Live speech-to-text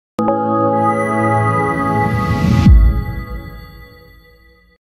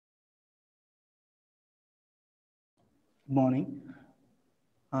Good morning.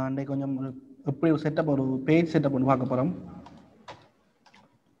 அன்றைக்கு கொஞ்சம் எப்படி ஒரு செட்டப், ஒரு பேஜ் செட்டப் ஒன்று பார்க்க போகிறோம்.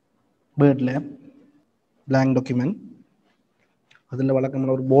 வேர்டில் பிளாங்க் டாக்குமெண்ட், அதில்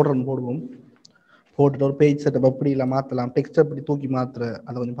வழக்கமான ஒரு போர்டர் ஒன்று போடுவோம். போட்டுட்டு ஒரு பேஜ் செட்டப் எப்படி இல்லை மாற்றலாம், டெக்ஸ்ட் எப்படி தூக்கி மாற்றுற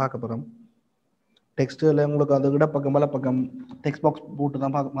அதை கொஞ்சம் பார்க்க போகிறோம். டெக்ஸ்ட்டில் உங்களுக்கு அது இடப்பக்கம் வலப்பக்கம் டெக்ஸ்ட் பாக்ஸ் போட்டு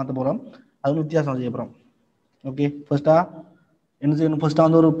தான் மாற்ற போகிறோம். அது வந்து வித்தியாசம் செய்ய போகிறோம். ஓகே, ஃபர்ஸ்ட்டாக என்ன செய்யணும்? ஃபர்ஸ்ட்டாக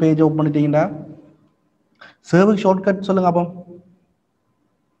வந்து ஒரு பேஜ் ஓப்பன் பண்ணிட்டீங்கன்னா சேவுக்கு ஷார்ட்கட் சொல்லுங்க. அப்போ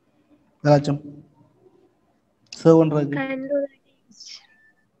ஏதாச்சும் சேவ் பண்ணுறதுக்கு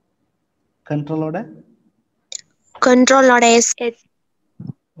கண்ட்ரோலோட எஸ்.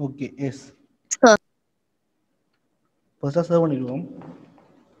 Okay, S. ஃபர்ஸ்ட்டாக சேவ் பண்ணிடுவோம்.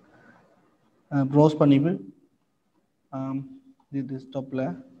 ப்ரௌஸ் பண்ணிவிட்டு இது டெஸ்க்டாப்பில்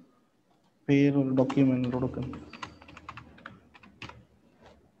பேர் ஒரு டாக்குமெண்ட்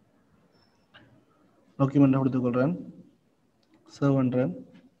எடுத்துக்கொள்கிறேன். சேவ் பண்ணுறேன்.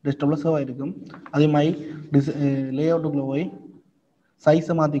 டெஸ்க்டாப்பில் சேவ் ஆகிருக்கும். அதே மாதிரி லே அவுட்டுக்குள்ளே போய்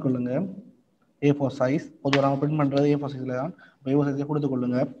சைஸை மாற்றிக்கொள்ளுங்க. A4 size. பொதுவாக நம்ம பிரிண்ட் பண்ணுறது A4 சைஸில் தான். A4 சைஸை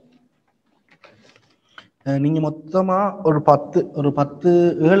கொடுத்துக்கொள்ளுங்க. நீங்கள் மொத்தமாக ஒரு 7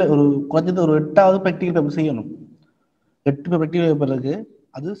 ஒரு குறைஞ்சது ஒரு 8ஆவது ப்ராக்டிகல் பேப்பர் செய்யணும். 8 ப்ராக்டிகல் பேப்பர் இருக்குது,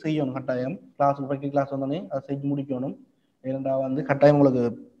 அது செய்யணும் கட்டாயம். ப்ராக்டிகல் கிளாஸ் வந்தோடனே அதை செஞ்சு முடிக்கணும். ஏனென்றால் வந்து கட்டாயம் உங்களுக்கு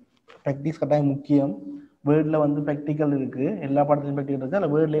ப்ராக்டிஸ் கட்டாயம் முக்கியம். வேர்டில் வந்து ப்ராக்டிக்கல் இருக்குது, எல்லா பாடத்துலையும் ப்ராக்டிக்கல் இருக்குது.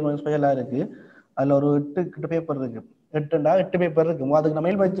 அதில் வேர்ட்லேயும் கொஞ்சம் ஸ்பெஷலாக இருக்குது. அதில் ஒரு 8 பேப்பர் இருக்குது. 8 பேப்பர் இருக்குது. அதுக்கு நம்ம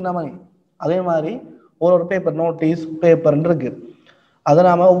மேல் வச்சுனா மாதிரி அதே மாதிரி ஒரு பேப்பர் நோட்டீஸ் பேப்பர்ன்னு இருக்குது. அதை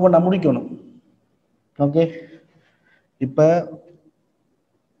நாம் ஒவ்வொன்றா முடிக்கணும். ஓகே, இப்போ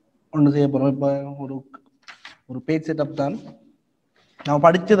ஒன்று செய்ய போகிறோம். இப்போ ஒரு பேஜ் செட்டப் தான் நம்ம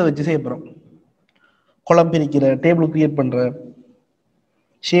படித்ததை வச்சு செய்ய போகிறோம். குளம் பிரிக்கிற, டேபிள் கிரியேட் பண்ணுற,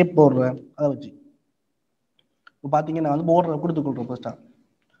 ஷேப் போடுற, அதை வச்சு இப்போ பார்த்தீங்கன்னா வந்து போர்டரை கொடுத்துக்கொள்கிறோம். ஃபர்ஸ்ட்டாக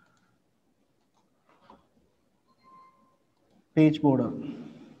பேஜ் போர்டர்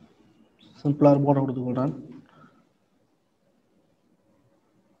சிம்பிளாக ஒரு போர்டர் கொடுத்துக்கொள்கிறேன்.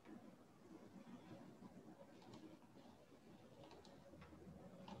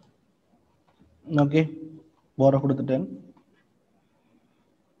 ஓகே, போர்டர் கொடுத்துட்டேன்.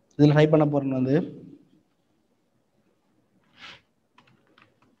 இதில் டைப் பண்ண போகிறேன் வந்து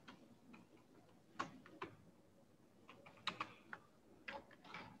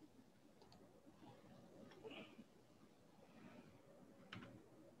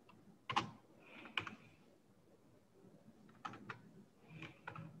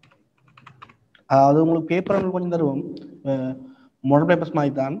அது உங்களுக்கு பேப்பர் கொஞ்சம் தருவோம். மாடல் பேப்பர்ஸ்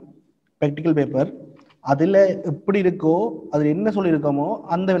மாதிரி தான் ப்ராக்டிக்கல் பேப்பர். அதில் எப்படி இருக்கோ, அதில் என்ன சொல்லியிருக்கோமோ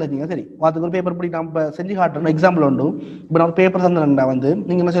அந்த விளக்கிங்க. சரி, அதுக்கு ஒரு பேப்பர் இப்படி நம்ம செஞ்சு காட்டணும். எக்ஸாம்பிள் உண்டு. இப்போ நம்ம பேப்பர் தந்தா வந்து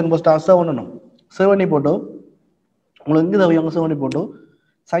நீங்கள் என்ன செய்யணும்? ஃபர்ஸ்ட் சேவ் பண்ணணும். சேவ் பண்ணி போட்டு உங்களுக்கு எங்கே தேவையவங்க சேவ் பண்ணி போட்டு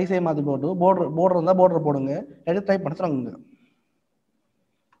சைஸை மாற்றி போட்டு போர்டர் இருந்தால் போர்டர் போடுங்க. எடுத்து டைப் பண்ண சொல்லுங்க.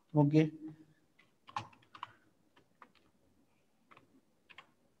 ஓகே,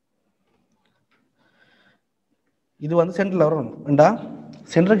 இது வந்து சென்டரில் வரணும். வேண்டா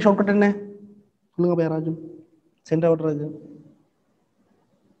சென்டருக்கு ஷார்ட்கட் என்ன சொல்லுங்க பேராஜும்? சென்டர் ஓட்டுறதுக்கு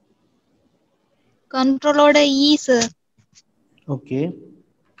கண்ட்ரோலோட இ சார். ஓகே,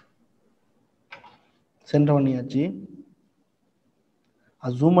 சென்டர் பண்ணியாச்சு.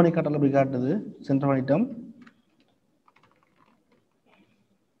 அது ஜூம் பண்ணி காட்டல, அப்படி காட்டுது. சென்டர் பண்ணிட்டோம்.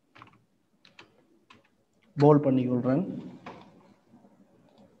 போல்ட் பண்ணிக்கொள்கிறேன்.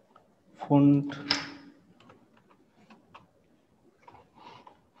 ஃபொண்ட்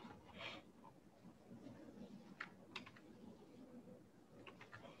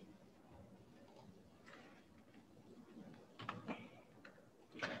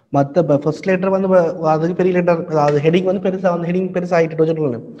மற்ற இப்போ ஃபர்ஸ்ட் லெட்டர் வந்து அதுக்கு பெரிய லெட்டர், அது ஹெடிங் வந்து பெருசாக வந்து ஹெடிங் பெருசாக ஆகிட்டு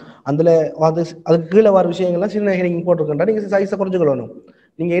வச்சுருக்கணும். அதில் அதுக்கு கீழே வர விஷயங்கள்லாம் சின்ன ஹெடிங் போட்டிருக்கேன்டா. நீங்கள் சைஸை குறைச்சிக்கொள்ளணும்.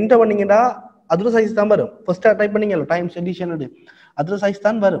 நீங்கள் என்டர் பண்ணீங்கன்னா அதில் சைஸ் தான் வரும். ஃபர்ஸ்ட்டாக டைப் பண்ணீங்கல்ல டைம்ஸ் எடிஷன், அதில் சைஸ்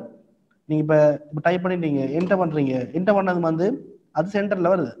தான் வரும். நீங்கள் இப்போ டைப் பண்ணிட்டீங்க, என்டர் பண்ணுறீங்க. என்டர் பண்ணது வந்து அது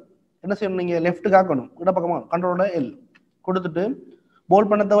சென்டரில் வருது. என்ன செய்யணும்? நீங்கள் லெஃப்ட்டுக்கு ஆக்கணும். இடப்பக்கமாக கண்ட்ரோலோட எல் கொடுத்துட்டு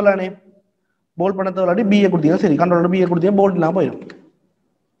போல்ட் பண்ண தேவையில்லானே, போல்ட் பண்ண தேவையில்லாட்டி பிஏ கொடுத்தீங்கன்னா சரி. கண்ட்ரோலோட பிஏ கொடுத்தீங்கன்னா போல்ட்லாம் போயிடும்.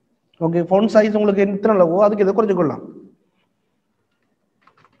 ஓகே, ஃபோன் சைஸ் உங்களுக்கு எத்தனை அளவோ அதுக்கு எதை குறைச்சிக்கொள்ளலாம்.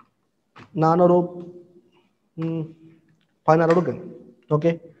 நான் ஒரு 16 கொடுக்கு.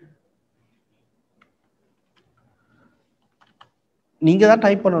 ஓகே, நீங்கள் தான்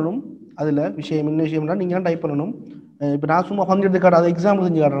டைப் பண்ணணும். அதில் விஷயம் என்ன விஷயம்னா நீங்கள் தான் டைப் பண்ணணும். இப்போ நான் சும்மா ஃபங்க் எடுத்து காட்டுறேன், அதை எக்ஸாம்பிள்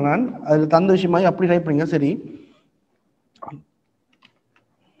செஞ்சு காட்டுறேன். நான் அதில் தந்த விஷயமாய் அப்படி டைப் பண்ணுங்க. சரி,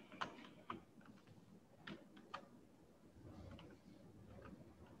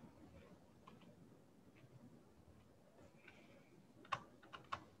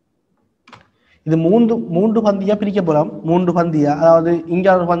 இது மூன்று மூன்று பந்தியா பிரிக்க போறோம். மூன்று பந்தியா, அதாவது இங்க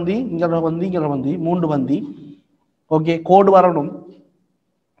ஒரு பந்தி, இங்க ஒரு பந்தி, இங்க ஒரு பந்தி, மூன்று பந்தி. ஓகே, கோடு வரணும்.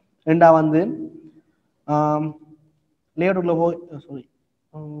 ரெண்டா வந்து லேஅவுட்டுக்குள்ள போய் சாரி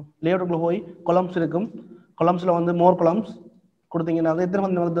லேஅவுட்டுக்குள்ள போய் கொலம்ஸ் இருக்கும். கொலம்ஸ்ல வந்து மோர் கொலம்ஸ் கொடுத்தீங்கன்னா எத்தனை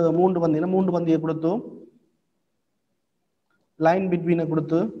பந்தி வந்து மூன்று பந்தினா மூன்று பந்தியை கொடுத்து லைன் பிட்வீனை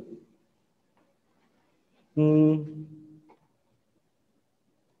கொடுத்து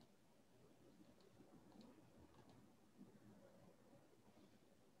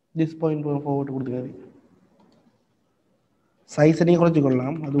திஸ் பாயிண்ட் போட்டு கொடுத்துக்காது. சைஸை நீங்கள்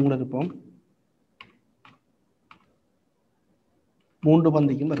குறைச்சிக்கொள்ளலாம், அது உங்களை இருப்போம். மூன்று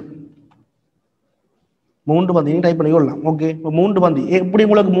பந்திக்கும் வரும். மூன்று பந்தியும் டைப் பண்ணி கொள்ளலாம். ஓகே, இப்போ மூன்று பந்தி எப்படி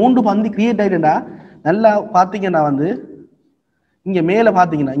உங்களுக்கு மூன்று பந்தி கிரியேட் ஆகிட்டுண்டா நல்லா பார்த்தீங்கன்னா வந்து இங்கே மேலே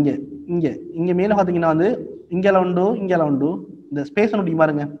பார்த்தீங்கன்னா இங்கே இங்கே இங்கே மேலே பார்த்தீங்கன்னா வந்து இங்கெல்லாம் உண்டு, இங்கெல்லாம் உண்டு. இந்த ஸ்பேஸ் ஒட்டி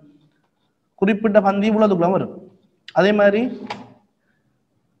பாருங்க, குறிப்பிட்ட பந்தி இவ்வளோதுக்குள்ள வரும். அதே மாதிரி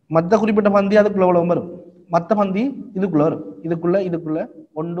மற்ற குறிப்பிட்ட பந்தி அதுக்குள்ள இவ்வளவு வரும். மற்ற பந்தி இதுக்குள்ள வரும். இதுக்குள்ள இதுக்குள்ள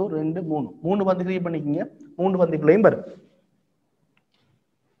 1 2 3 மூணு பந்தி கிரியேட் பண்ணிக்கிங்க. மூணு பந்திக்குள்ளையும் வரும்.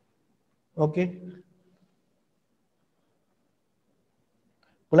 ஓகே,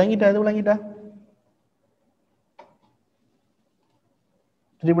 விளங்கிட்டா? இது விளங்கிட்டா?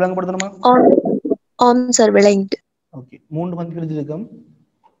 சரி, விளங்கப்படுத்தணுமா? ஆம் சார், விளங்கிட்டு. ஓகே, மூணு பந்தி கிழிச்சிருக்கோம்.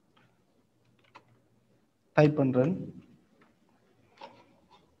 டைப் பண்றேன்.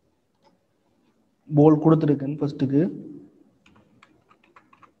 போல் கொடுத்துருக்கேன் ஃபர்ஸ்ட்டுக்கு.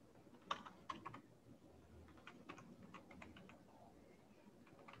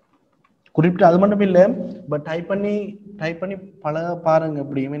 குறிப்பிட்ட அது மட்டும் இல்லை, பட் டைப் பண்ணி பல பாருங்க.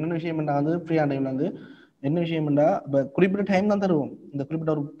 அப்படி என்ன விஷயம் வந்து ஃப்ரீயான டைம்ல வந்து என்ன விஷயம்டா, இப்போ குறிப்பிட்ட டைம் தான் தருவோம். இந்த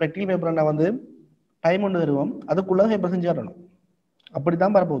குறிப்பிட்ட ஒரு ப்ராக்டிகல் பேப்பர்னா வந்து டைம் ஒன்று தருவோம், அதுக்குள்ள பேப்பர் செஞ்சு வரணும்.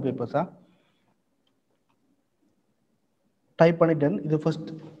 அப்படித்தான் பரப்போம் பேப்பர்ஸா. டைப் பண்ணிட்டேன். இது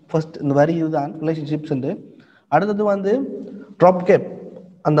ஃபர்ஸ்ட் இந்த வரி இதுதான் ரிலேஷன்ஷிப்ஸ். அடுத்தது வந்து ட்ராப் கேப்,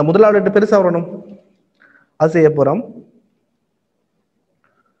 அந்த முதலாவது பெருசாக வரணும், அது செய்ய போகிறோம்.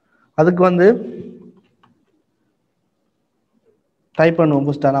 அதுக்கு வந்து டைப் பண்ணுவோம்.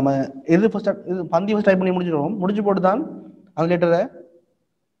 ஃபர்ஸ்டா நம்ம இது ஃபர்ஸ்ட் இது பந்தி ஃபர்ஸ்ட் டைப் பண்ணி முடிச்சிடுவோம். முடிச்சு போட்டு தான் அந்த லெட்டரை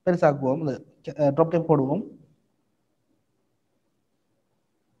பெருசாக்குவோம். ட்ராப் கேப் போடுவோம்.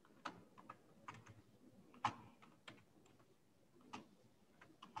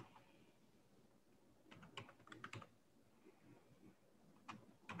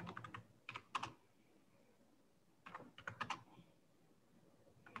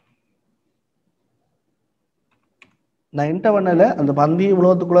 நான் என்டர் பண்ணல, அந்த பந்தி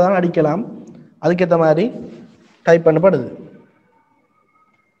உலகத்துக்குள்ள தான் அடிக்கலாம். அதுக்கேற்ற மாதிரி டைப் பண்ணப்படுது.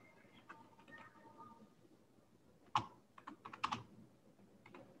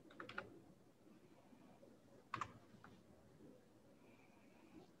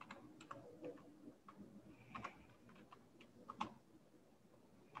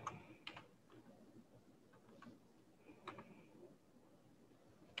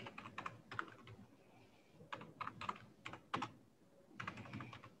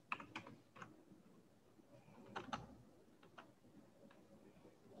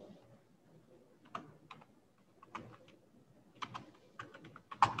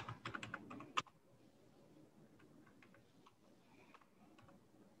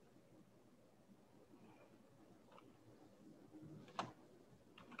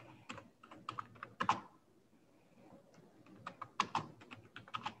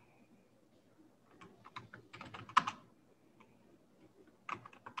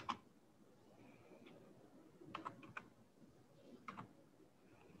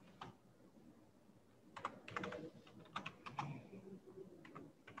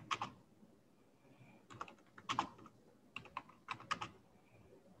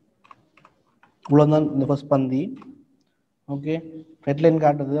 இவ்வளோதான் இந்த ஃபர்ஸ்ட் பந்தி. ஓகே, ஹெட்லைன்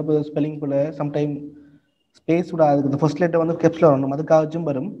காட்டுறது. அப்போ ஸ்பெல்லிங் போல சம்டைம் ஸ்பேஸ் விட அதுக்கு இந்த ஃபர்ஸ்ட் லெட்டர் வந்து கெப்ஸில் வரணும், அதுக்காகச்சும்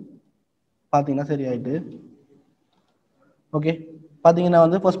வரும். பார்த்தீங்கன்னா சரி ஆயிட்டு. ஓகே, பார்த்தீங்கன்னா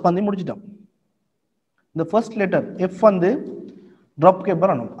வந்து ஃபர்ஸ்ட் பந்தி முடிச்சிட்டோம். இந்த ஃபர்ஸ்ட் லெட்டர் எஃப் வந்து ட்ராப் கேப்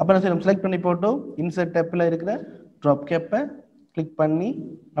வரணும். அப்போ என்ன செய்யணும், செலக்ட் பண்ணி போட்டு இன்சர்ட் டேப்பில் இருக்கிற ட்ராப் கேப்பை கிளிக் பண்ணி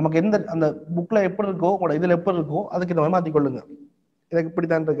நமக்கு எந்த அந்த புக்கில் எப்படி இருக்கோ உங்களோட இதில் எப்படி இருக்கோ அதுக்கு இந்த மாதிரி மாற்றிக்கொள்ளுங்க. எனக்கு இப்படி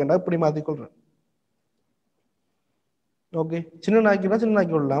தான் இருக்கேன்டா, இப்படி மாற்றிக்கொள்கிறேன். ஓகே, சின்ன நாக்கி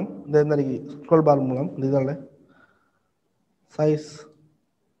விடலாம். இந்த ஸ்க்ரோல் பார் மூலம் இந்த இதால் சைஸ்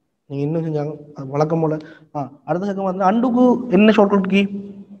நீங்கள் இன்னும் செஞ்சாங்க அது வழக்கம் போல. அடுத்த செகண்ட் வந்து அண்டுக்கு என்ன ஷார்ட்கட் கீ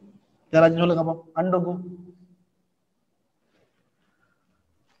யாராச்சும் சொல்லுங்கப்பா. அண்டுக்கு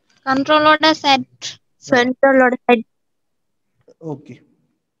கண்ட்ரோலோட செட். சென்ட்ரலோட ஹெட். ஓகே,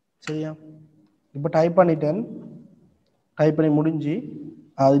 சரியா? இப்போ டைப் பண்ணிட்டேன். டைப் பண்ணி முடிஞ்சு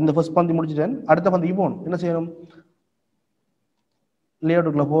இந்த ஃபர்ஸ்ட் பந்தி முடிச்சிட்டேன். அடுத்த பந்திக்கு போகணும். என்ன செய்யணும்?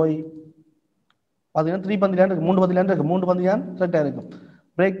 லேஅவுட்டுக்குள்ள போய் பார்த்தீங்கன்னா 3 பந்தி லேண்ட் இருக்கு, 3 பந்தி லேண்ட் இருக்கு, 3 பந்தி லேண்ட் செலக்ட் ஆயிருக்கும்.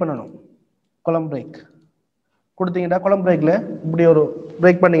 பிரேக் பண்ணணும். கொலம் பிரேக் கொடுத்தீங்கன்னா கொலம் பிரேக்ல இப்படி ஒரு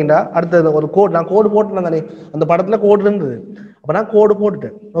பிரேக் பண்ணீங்கன்னா அடுத்தது ஒரு கோட், நான் கோடு போட்டுனேன் தானே, அந்த படத்துல கோடு இருந்தது, அப்போ நான் கோடு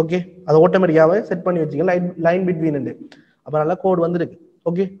போட்டுட்டேன். ஓகே, அதை ஆட்டோமேட்டிக்காவே செட் பண்ணி வச்சுக்க, லைன் பிட்வீன். அப்போ நல்லா கோடு வந்துருக்கு.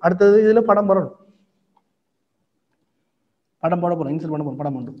 ஓகே, அடுத்தது இதுல படம் வரணும். படம் போட போறோம், இன்சர்ட் பண்ண போறோம்.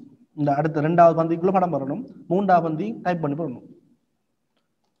 படம் உண்டு. இந்த அடுத்த 2வது பந்திக்குள்ள படம் வரணும். 3வது பந்தி டைப் பண்ணி போடணும்.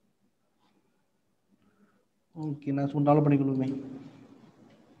 ஓகே, நான் டெவலப் பண்ணிக்கொள்ளுமே.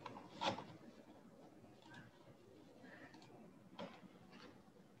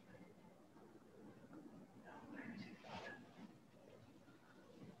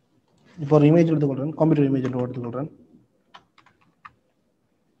 இப்போ ஒரு image எடுத்துக்கொள்றேன். Computer image எடுத்துக்கொள்றேன்.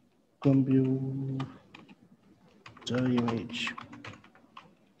 Computer image.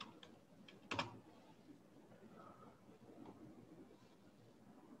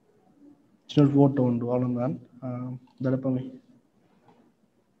 Photo உண்டு, அவ்வளோதான். தடுப்பமே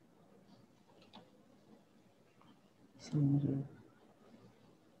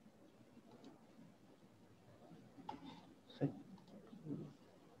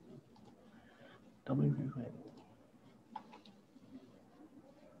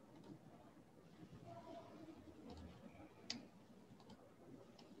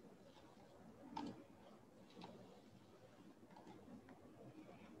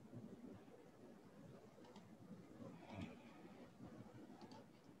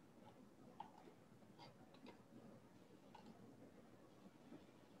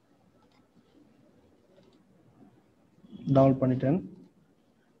டவுன்லோட் பண்ணிட்டேன்.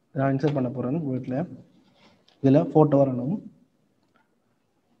 நான் இன்சர்ட் பண்ண போறேன் வீட்டில். இதில் ஃபோட்டோ வரணும்.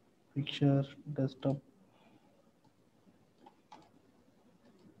 பிக்சர், டெஸ்க்டாப்,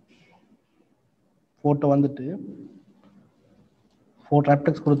 ஃபோட்டோ வந்துட்டு ஃபோட்டோ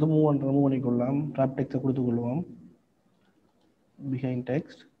ஆப்டெக்ஸ் கொடுத்து மூவ் பண்ணிக்கொள்ளலாம். ஆப்டெக்ஸை கொடுத்துக்கொள்வோம். பிஹைண்ட்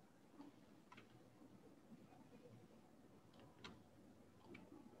டெக்ஸ்ட்,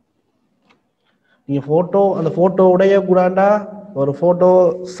 நீங்கள் ஃபோட்டோ அந்த ஃபோட்டோ உடைய கூடாண்டா ஒரு ஃபோட்டோ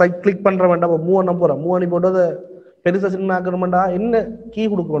சைட் கிளிக் பண்ணுற வேண்டாம், மூவ் பண்ண போகிறோம். மூவ் பண்ணி போட்டு அதை பெருசாக சின்ன ஆக்கணுமெண்டா என்ன கீ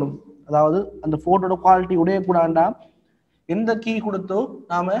கொடுக்கணும்? அதாவது அந்த ஃபோட்டோட குவாலிட்டி உடைய கூடாண்டா எந்த கீ கொடுத்தோ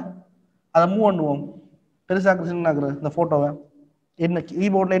நாம் அதை மூவ் பண்ணுவோம். பெருசாக்குற சின்ன ஆக்குறது இந்த ஃபோட்டோவை என்ன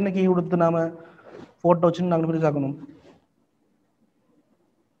கீபோர்டில் என்ன கீ கொடுத்து நாம் ஃபோட்டோ சின்ன பெருசாக்கணும்?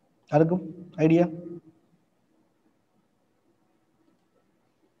 யாருக்கும் ஐடியா?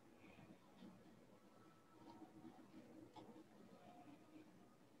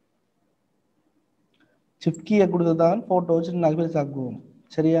 ஷிஃப்ட் கீயை கொடுத்து தான் ஃபோட்டோ சின்ன பெருசாக்குவோம்.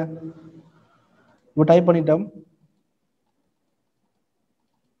 சரியா? இப்போ டைப் பண்ணிட்டோம்.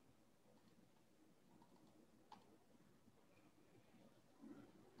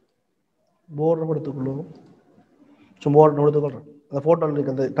 போர்டர் கொடுத்துக்கொள்ளும். சும்மா போர்டர் கொடுத்துக்கொள்றேன். அந்த ஃபோட்டோவில்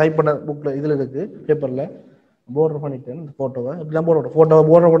இருக்குது, அந்த டைப் பண்ண புக்கில் இதில் இருக்குது, பேப்பரில் போர்டர் பண்ணிட்டேன். இந்த ஃபோட்டோவை இப்படிலாம் போர்டர்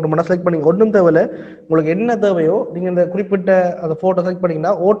போட்டோம்னா செலக்ட் பண்ணி ஒன்றும் தேவையில்லை. உங்களுக்கு என்ன தேவையோ நீங்கள் இந்த குறிப்பிட்ட அந்த ஃபோட்டோ செலக்ட்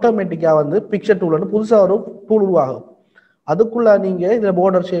பண்ணிங்கன்னா ஆட்டோமேட்டிக்காக வந்து பிக்சர் டூல்னு புதுசாக ஒரு டூல் உருவாகும். அதுக்குள்ளே நீங்கள் இதில்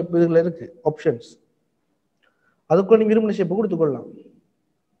போர்டர் ஷேப் இதில் இருக்குது ஆப்ஷன்ஸ், அதுக்குள்ளே நீங்கள் விரும்பின ஷேப்பை கொடுத்துக்கொள்ளலாம்.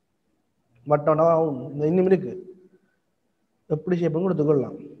 பட் ஆனால் இந்த இன்னும் இருக்குது, எப்படி ஷேப்பும்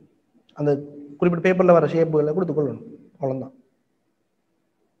கொடுத்துக்கொள்ளலாம். அந்த குறிப்பிட்ட பேப்பரில் வர ஷேப்புகளை கொடுத்துக்கொள்ளணும். அவ்வளோதான்.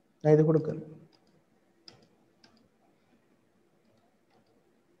 நான் இது கொடுக்குறேன்.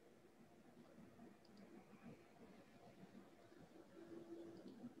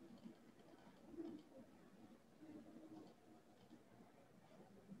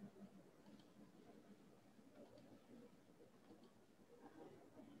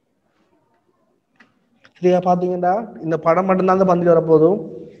 சரியா? பார்த்தீங்கன்னா இந்த படம் மட்டும்தான் அந்த பந்தி வரப்போதும்.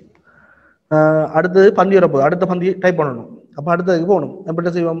 அடுத்தது பந்தி வரப்போகுது. அடுத்த பந்தி டைப் பண்ணணும். அப்போ அடுத்ததுக்கு போகணும்.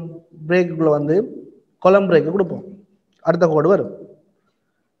 எப்படி செய்வோம்? பிரேக்குள்ளே வந்து கொலம் பிரேக்கு கொடுப்போம். அடுத்த கோடு வரும்,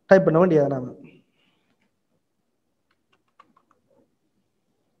 டைப் பண்ண வேண்டியது. நாம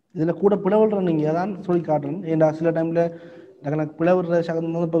இதில் கூட பிளவுற நீங்கள் அதான் சொல்லி காட்டுறேன். ஏன்டா சில டைமில் எனக்கு பிளவுற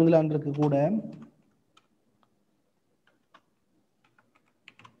சகந்தம் இப்போ இதில் இருக்கு கூட.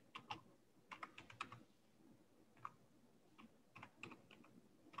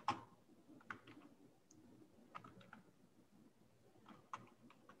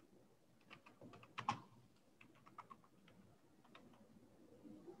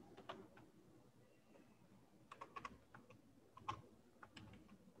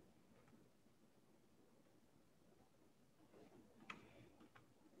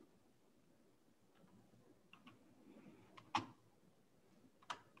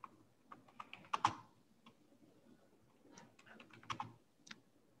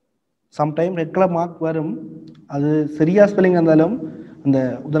 சம்டைம் ரெட் கலர் மார்க் வரும். அது சரியா ஸ்பெல்லிங் இருந்தாலும் அந்த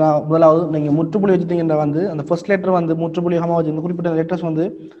முதலாவது நீங்கள் முற்றுப்புள்ளி வச்சுட்டீங்கன்னா வந்து அந்த ஃபர்ஸ்ட் லெட்டர் வந்து முற்றுப்புள்ளி ஹமா வச்சு இந்த குறிப்பிட்ட லெட்டர்ஸ் வந்து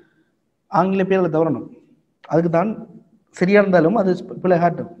ஆங்கில பேரில் தவறணும். அதுக்கு தான் சரியா இருந்தாலும் அது பிள்ளை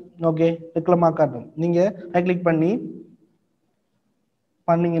காட்டும். ஓகே, ரெட் கலர் மார்க் காட்டும். நீங்கள் ரைட் கிளிக்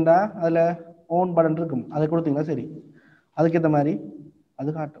பண்ணீங்கன்னா அதில் ஓன் பட்டன் இருக்கும், அதை கொடுத்தீங்கன்னா சரி அதுக்கேற்ற மாதிரி அது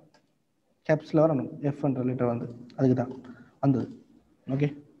காட்டும். கேப்ஸில் வரணும் எஃப்ன்ற லெட்டர் வந்து அதுக்கு தான் வந்தது. ஓகே,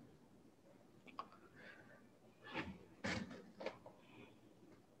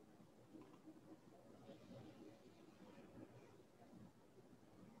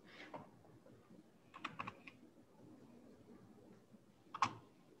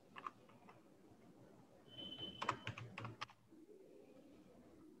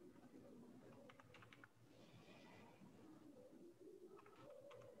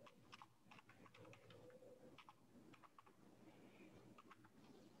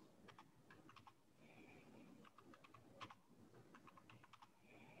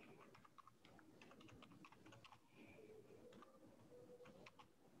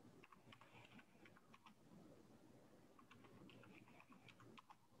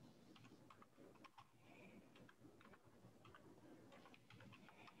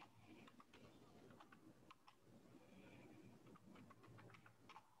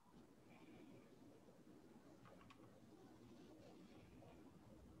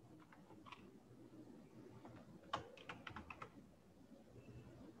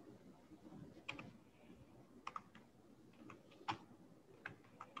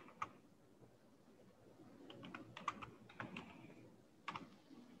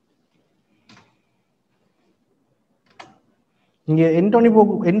 நீங்கள்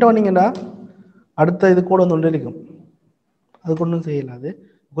என்ட வந்தீங்கன்னா அடுத்த இது கூட வந்து ஒன்று இருக்கும், அதுக்கு ஒன்றும் செய்யலாம். அது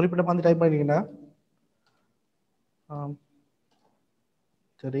குறிப்பிட்ட பார்த்து டைப் பண்ணிட்டீங்கன்னா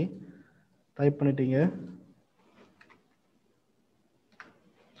சரி டைப் பண்ணிட்டீங்க.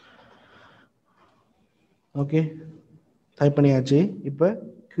 ஓகே, டைப் பண்ணியாச்சு. இப்போ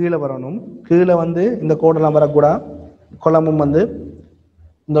கீழே வரணும். கீழே வந்து இந்த கோடெல்லாம் வரக்கூடாது. குழம்பும் வந்து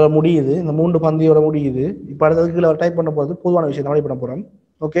இந்த முடியுது, இந்த 3 பந்தியோட முடியுது. இப்போ அடுத்தது கீழே டைப் பண்ண போகிறது பொதுவான விஷயம் தான் பண்ண போகிறோம்.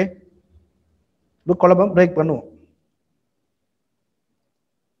 ஓகே, இப்போ குழம்பம் பிரேக் பண்ணுவோம்.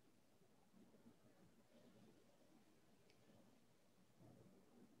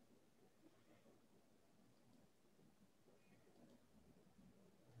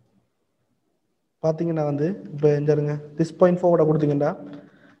 பார்த்தீங்கன்னா வந்து இப்போ எஞ்சாருங்க திஸ் பாயிண்ட் ஃபோர்வர்டை கொடுத்தீங்கன்னா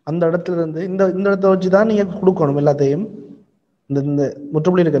அந்த இடத்துல இருந்து இந்த இடத்த வச்சு தான் நீங்கள் கொடுக்கணும் எல்லாத்தையும். இந்த இந்த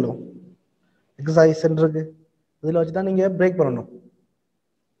முற்றுப்புள்ளி இருக்கணும், எக்ஸசைஸ் சென்டருக்கு இதில் வச்சு தான் நீங்கள் பிரேக் பண்ணணும்.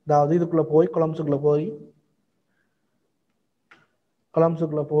 அதாவது இதுக்குள்ளே போய் கொலம்ஸுக்குள்ளே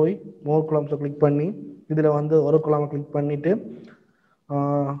போய் மோர் கொலம்ஸை கிளிக் பண்ணி இதில் வந்து ஒரு கொலமை கிளிக் பண்ணிவிட்டு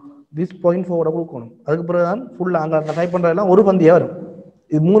திஸ் பாயிண்ட் ஃபோர்வர்டை கொடுக்கணும். அதுக்கு பிறகு தான் ஃபுல்லாக அங்கே டைப் பண்ணுறதெல்லாம் ஒரு பந்தியாக வரும்.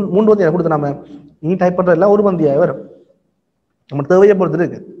 இது 3 பந்தியாக கொடுத்து நம்ம நீ டைப் பண்ணுறதெல்லாம் ஒரு பந்தியாக வரும். நம்ம தேவையை பொறுத்து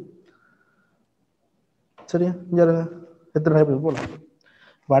இருக்கு. சரியா, இங்கே எத்தனை டைப் போகலாம்.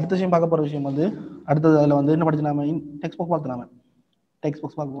 இப்போ அடுத்த விஷயம் பார்க்க போகிற விஷயம் வந்து அடுத்தது அதில் வந்து என்ன படிச்சு நாம டெக்ஸ்ட் பாக்ஸ் பார்த்து நாம டெக்ஸ்ட்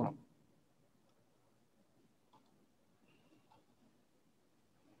பாக்ஸ் பார்க்க போகிறோம்.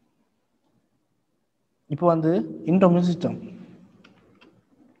 இப்போ வந்து இன்டர்மியூ சிஸ்டம்.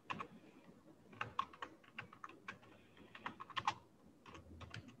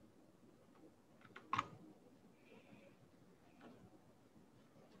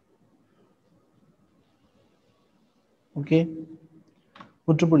 ஓகே,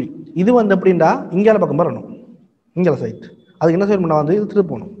 முற்றுப்புள்ளி இது வந்து எப்படின்னா இங்கால பக்கம் வரணும், இங்கால சைட். அதுக்கு என்ன செய்யணும்னா வந்து இது திருப்பி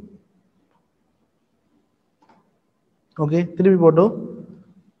போகணும். ஓகே, திருப்பி போட்டு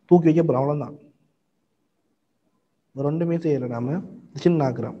தூக்கி வைக்க போகிறோம், அவ்வளோதான். ரெண்டுமே செய்யலை. நாம சின்ன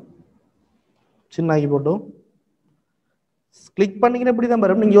ஆக்குறோம், சின்ன ஆக்கி போட்டோம் கிளிக் பண்ணிங்கன்னா இப்படி தான்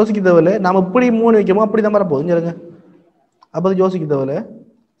வரும். நீங்கள் யோசிக்க தேவையில்லை, நாம் இப்படி 3 வைக்கமோ அப்படி தான் வரப்போகுது. சரிங்க, அப்போ யோசிக்க தேவையில்லை.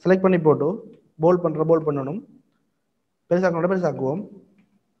 செலக்ட் பண்ணி போட்டு போல்ட் பண்ணணும். பெருசாக்கணும், பெருசாக்குவோம்.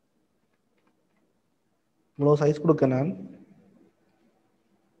 இவ்வளோ சைஸ் கொடுக்க நான்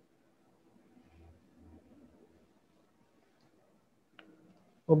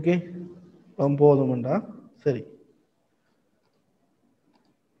ஓகே போதும்டா. சரி,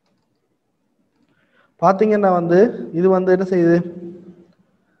 பார்த்தீங்கன்னா வந்து இது வந்து என்ன செய்யுது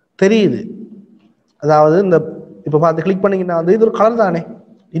தெரியுது. அதாவது இந்த இப்போ பார்த்து கிளிக் பண்ணீங்கன்னா வந்து இது ஒரு கலர் தானே.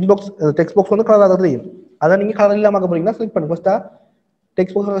 இன்பாக்ஸ் டெக்ஸ்ட் பாக்ஸ் வந்து கலராக தான் தெரியும். அதை நீங்கள் கலர் இல்லாமல் போறீங்கன்னா செலக்ட் பண்ணி ஃபர்ஸ்ட்டாக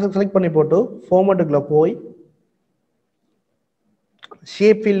டெக்ஸ்ட் பாக்ஸ் செலக்ட் பண்ணி போட்டு ஃபார்மேட்டுக்குள்ள போய்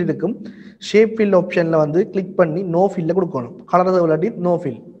ஷேப் ஃபீல்டு இருக்கும். ஷேப் ஃபீல்டு ஆப்ஷனில் வந்து கிளிக் பண்ணி நோ ஃபீல்டில் கொடுக்கணும். கலர் விளையாடி no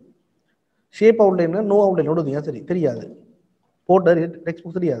field. Shape அவுட்லைன்னா no outline விடுவீங்க. சரி, தெரியாது போட்ட டெக்ஸ்ட்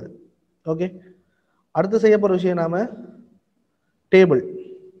பாக்ஸ் தெரியாது. ஓகே, அடுத்து செய்ய போற விஷயம் நாம டேபிள்.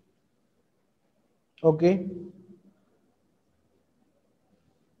 ஓகே,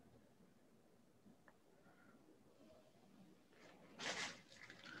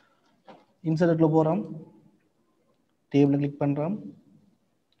 இன்சர்ட்ல போறோம், டேபிள் கிளிக் பண்றோம்.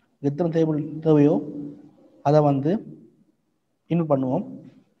 எத்தனை டேபிள் தேவையோ அதை வந்து இன்வெர்ட் பண்ணுவோம்.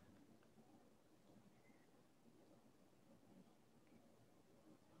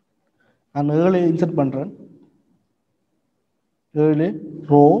 நான் 7 இன்சர்ட் பண்றேன். 7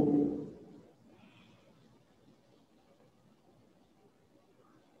 ரோ,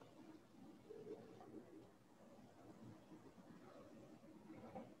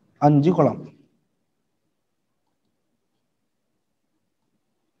 5 column.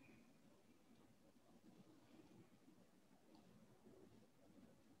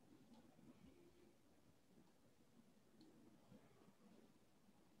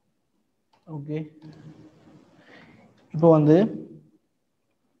 ஓகே, இப்போ வந்து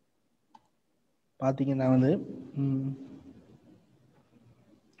பார்த்தீங்கன்னா வந்து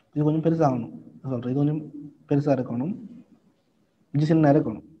இது கொஞ்சம் பெருசாகணும் சொல்கிறேன். இது கொஞ்சம் பெருசாக இருக்கணும், இது சின்ன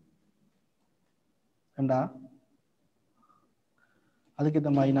இருக்கணும். ஏண்டா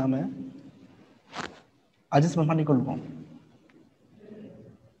அதுக்கேற்ற மாதிரி நாம் அட்ஜஸ்ட்மெண்ட் பண்ணிக்கொள்வோம்.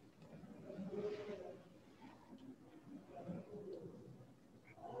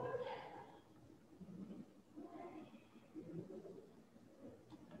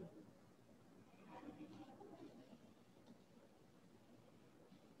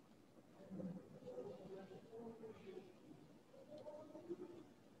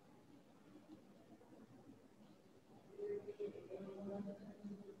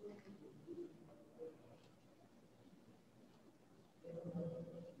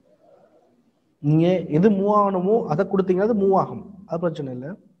 நீங்கள் எது மூவ் ஆகணுமோ அதை கொடுத்தீங்கன்னா அது மூவ் ஆகும், அது பிரச்சனை இல்லை.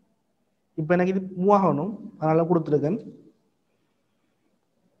 இப்போ எனக்கு இது மூவ் ஆகணும், அதனால கொடுத்துருக்கேன்.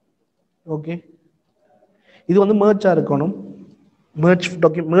 ஓகே, இது வந்து மேர்ச்சாக இருக்கணும்,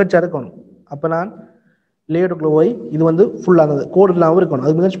 மேர்ச்சாக இருக்கணும். அப்போ நான் லேஅவுட்டுக்குள்ள போய் இது வந்து ஃபுல்லாக கோடு இல்லாமல் இருக்கணும்,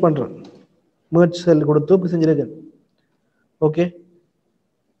 அது மேர்ச் பண்ணுறேன். மேர்ச் செல் கொடுத்து இப்படி செஞ்சுருக்கேன். ஓகே,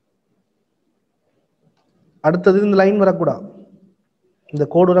 அடுத்தது இந்த லைன் வரக்கூடாது, இந்த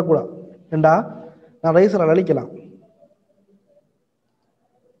கோடு வரக்கூடாது. ஏண்டா நான் ரைசரால் அழிக்கலாம்,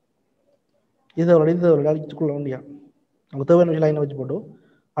 இதை அழிச்சுக்குள்ள வேண்டியா நமக்கு தேவையான லைனை வச்சு போட்டு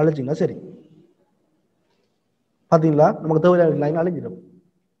அழிச்சிங்கன்னா சரி. பார்த்தீங்களா, நமக்கு தேவையான லைன் அழிஞ்சிடும்.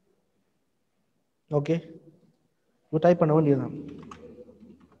 ஓகே, இப்போ டைப் பண்ண வேண்டியதுதான்.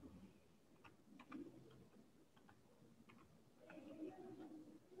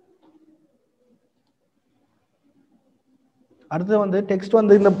 அடுத்து வந்து டெக்ஸ்ட்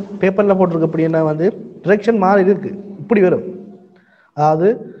வந்து இந்த பேப்பரில் போட்டிருக்க அப்படின்னா வந்து டிரெக்ஷன் மாறி இருக்கு, இப்படி வரும். அதாவது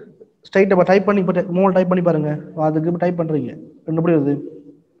ஸ்ட்ரைட்டாக டைப் பண்ணி இப்போ மூணு டைப் பண்ணி பாருங்க, அதுக்கு இப்போ டைப் பண்ணுறீங்க எப்படி வருது,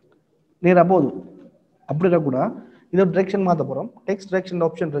 நேராக போகுது. அப்படி இருக்கக்கூடாது, இதை டிரெக்ஷன் மாற்ற போகிறோம். டெக்ஸ்ட் டிரெக்ஷன்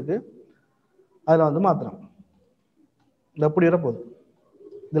ஆப்ஷன் இருக்கு, அதில் வந்து மாற்றுறோம். இது அப்படி வர போகுது.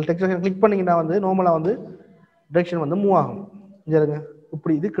 இதில் டெக்ஸ்ட் கிளிக் பண்ணிங்கன்னா வந்து நார்மலாக வந்து டிரெக்ஷன் வந்து மூவ் ஆகும். சரிங்க,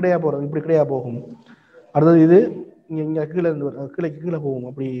 இப்படி இது கிடையாது போகிறது, இப்படி கிடையாது போகும். அடுத்தது இது இங்கே கீழே இருந்து கீழே போகும்,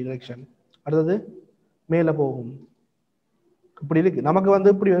 அப்படி டிரெக்ஷன். அடுத்தது மேலே போகும், இப்படி இருக்கு. நமக்கு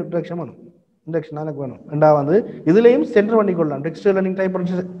வந்து இப்படி டிரெக்ஷன் வேணும், இன்டெக்ஷன் எனக்கு வேணும். ரெண்டாவது வந்து இதுலேயும் சென்டர் பண்ணி கொள்ளலாம். டெக்ஸ்ட்டில் நீங்கள் டைப்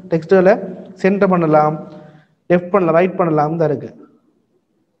பண்ணி டெக்ஸ்ட்டில் சென்டர் பண்ணலாம், லெஃப்ட் பண்ணலாம், ரைட் பண்ணலாம் தான் இருக்கு.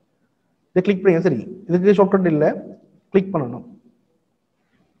 இதை கிளிக் பண்ணுங்க. சரி, இதுக்கு ஷார்ட்கட் இல்லை, கிளிக் பண்ணணும்.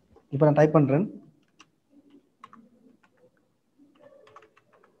 இப்போ நான் டைப் பண்ணுறேன்.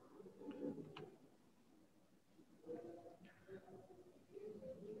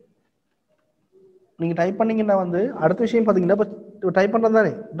 நீங்கள் டைப் பண்ணீங்கன்னா வந்து அடுத்த விஷயம் பார்த்தீங்கன்னா இப்போ டைப் பண்ணுறது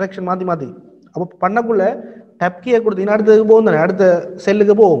தானே டிரெக்ஷன் மாற்றி மாற்றி. அப்போ பண்ணக்குள்ள டப் கீயை கொடுத்தீங்கன்னா அடுத்தது போகும் தானே, அடுத்த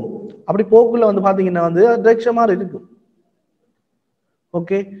செல்லுக்கு போகும். அப்படி போக்குள்ள வந்து பார்த்தீங்கன்னா வந்து டிரெக்ஷன் மாதிரி இருக்கும்.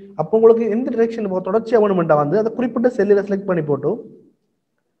 ஓகே, அப்போ உங்களுக்கு எந்த டிரெக்ஷன் இப்போ தொடர்ச்சியாக வேணுமெண்டா வந்து அதை குறிப்பிட்ட செல்லில் செலக்ட் பண்ணி போட்டு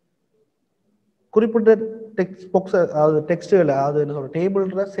குறிப்பிட்ட டெக்ஸ்ட் பாக்ஸ், அதாவது டெக்ஸ்ட்டுகளை, அதாவது என்ன சொல்ற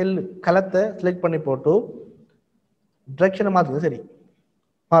டேபிள்ற செல் கலத்தை செலக்ட் பண்ணி போட்டு டிரெக்ஷனை மாற்றுது. சரி,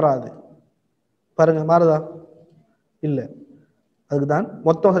 மாறாது பாருங்க, மாறுதா இல்லை. அதுக்கு தான்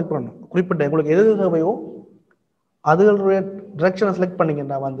மொத்தம் செலக்ட் பண்ணணும். குறிப்பிட்ட உங்களுக்கு எது தேவையோ அதுகளுடைய டிரெக்ஷனை செலக்ட்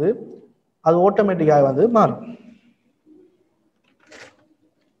பண்ணீங்கன்னா வந்து அது ஆட்டோமேட்டிக்காக வந்து மாறும்.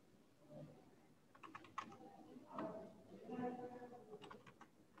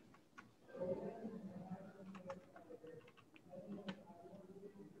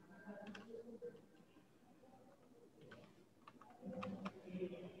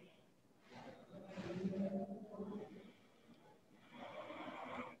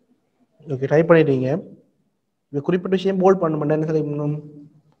 ஓகே டைப் பண்ணிட்டீங்க. இந்த குறிப்பிட்ட விஷயம் போல்ட் பண்ண மாட்டேன். என்ன சரி பண்ணணும்?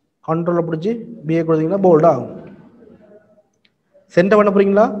 கண்ட்ரோலை பிடிச்சி பிஏ கொடுத்தீங்கன்னா போல்ட் ஆகும். சென்டர் பண்ண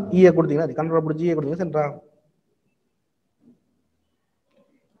போறீங்களா? ஈஏ கொடுத்தீங்கன்னா கண்ட்ரோலை பிடிச்சி ஈஏ கொடுத்தீங்கன்னா சென்டர் ஆகும்.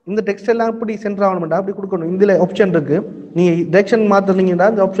 இந்த டெக்ஸ்ட் எல்லாம் இப்படி சென்டர் ஆகணும்டா அப்படி கொடுக்கணும். இதில் ஆப்ஷன் இருக்கு. நீங்க டைரக்ஷன் மாத்துறீங்கன்னா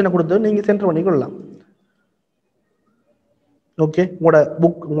இந்த ஆப்ஷனை கொடுத்து நீங்க சென்டர் பண்ணிக்கொள்ளலாம். ஓகே,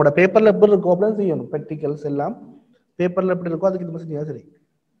 உங்களோட பேப்பர்ல எப்படி இருக்கோ அப்படின்னு செய்யணும். ப்ராக்டிகல்ஸ் எல்லாம் பேப்பர்ல எப்படி இருக்கோ அதுக்கு இது மாதிரி சரி.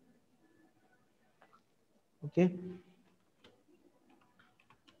 ஓகே,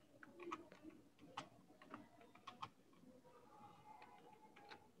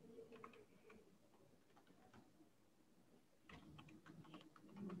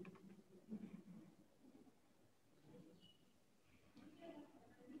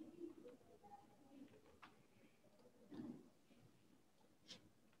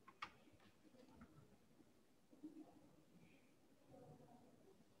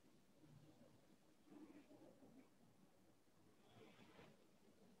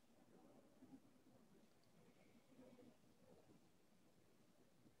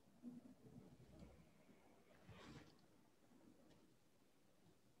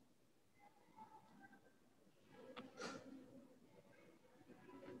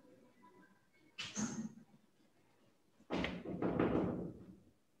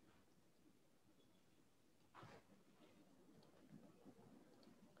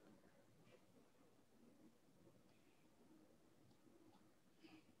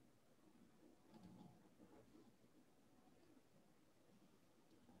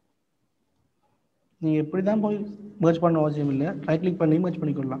 நீங்கள் எப்படி தான் போய் மர்ஜ் பண்ண அவசியம் இல்லை. ரைட் கிளிக் பண்ணி மர்ஜ்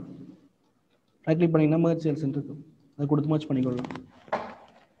பண்ணிக்கொள்ளலாம். ரைட் கிளிக் பண்ணிங்கன்னா மர்ஜ் சேல்ஸ் இருக்கு, அதை கொடுத்து மர்ஜ் பண்ணிக்கொள்ளலாம்.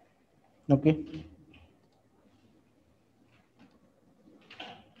 ஓகே,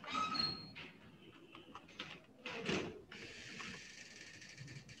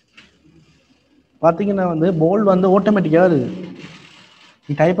 பார்த்தீங்கன்னா போல்ட் ஆட்டோமேட்டிக்காக இருக்குது.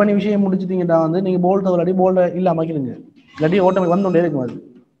 நீ டைப் பண்ணி விஷயம் முடிச்சிட்டீங்கன்னா நீங்கள் போல்ட் இல்லாட்டி போல்டை இல்லாமல் வைக்கிறீங்க, இல்லாட்டி ஆட்டோமேட்டிக் வந்தோண்டே இருக்கும். அது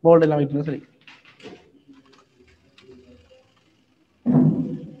போல்ட் எல்லாம் வைக்கணும். சரி,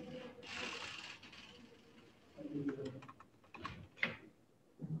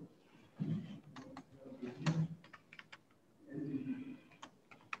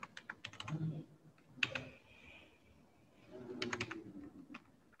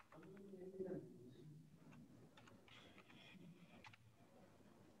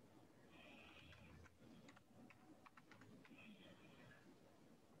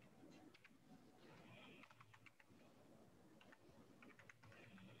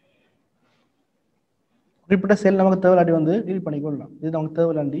 குறிப்பிட்ட செல் நமக்கு தேவையில்லாட்டி டீல் பண்ணிக்கொள்ளலாம். இது நமக்கு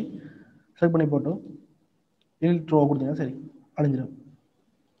தேவையில்லாண்டி செலக்ட் பண்ணி போட்டு டீல் ட்ரோ கொடுத்தீங்கன்னா சரி அழிஞ்சிடும்.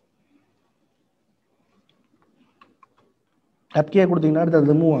 டப்கியாக கொடுத்தீங்கன்னா அடுத்து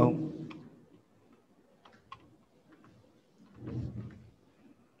அது மூவ் ஆகும்.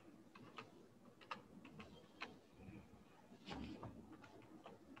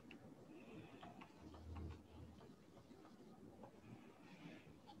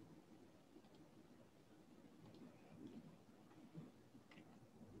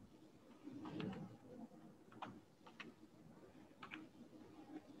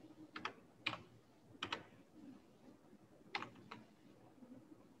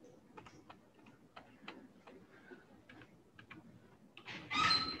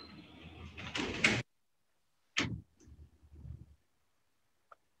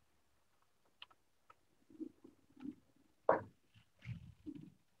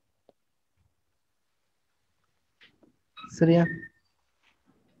 சரியா,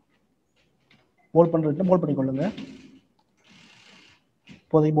 போல்ட் பண்ணுறதுல போல்ட் பண்ணிக்கொள்ளுங்க.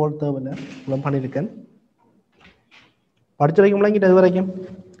 இப்போதைக்கு போல்ட் தேவையில்லை, இவ்வளோ பண்ணியிருக்கேன். படிச்சு வைக்கும்ல இங்கிட்ட இது வரைக்கும்.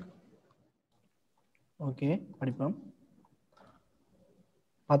 ஓகே, படிப்போம்.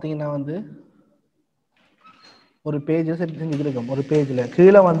 பார்த்தீங்கன்னா ஒரு பேஜை செட் செஞ்சுருக்கோம். ஒரு பேஜில்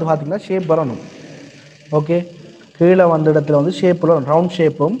கீழே பார்த்தீங்கன்னா ஷேப் வரணும். ஓகே, கீழே இடத்துல ஷேப்பில் ரவுண்ட்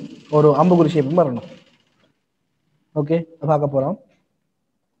ஷேப்பும் ஒரு அம்புக்குறி ஷேப்பும் வரணும். ஓகே, பார்க்க போகிறோம்.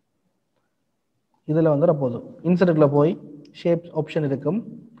 இதில் வரப்போதும் இன்சர்ட்டில் போய் ஷேப் ஆப்ஷன் இருக்கும்.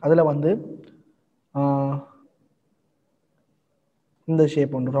 அதில் இந்த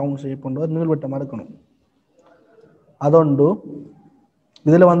ஷேப் உண்டு, ரவுண்ட் ஷேப் உண்டு, அது நீள்வட்டமாக இருக்கணும். அதோண்டு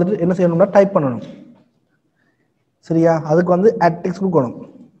இதில் என்ன செய்யணும்னா டைப் பண்ணணும். சரியா, அதுக்கு ஆக்டிக்ஸ் கொடுக்கணும்.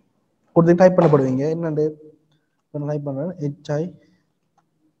 கொடுத்து டைப் பண்ணப்படுவீங்க. என்னண்டு டைப் பண்ணுறேன், HI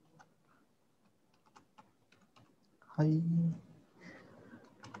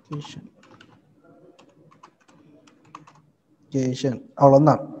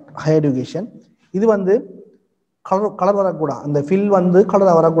அவ்வளோதான், ஹை எஜுகேஷன். இது கலர் கலர் வரக்கூடாது. அந்த ஃபில் வந்து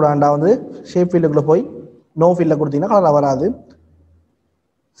கலராக வரக்கூடாண்டா வந்து ஷேப் ஃபீல்டுக்குள்ளே போய் நோ ஃபில்ல கொடுத்தீங்கன்னா கலராக வராது.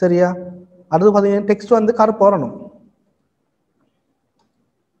 சரியா? அடுத்து பார்த்தீங்கன்னா டெக்ஸ்ட் வந்து கருப்பு வரணும்.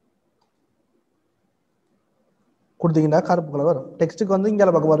 கொடுத்தீங்கன்னா கருப்பு கலர் வரும். டெக்ஸ்ட்டுக்கு வந்து இங்கே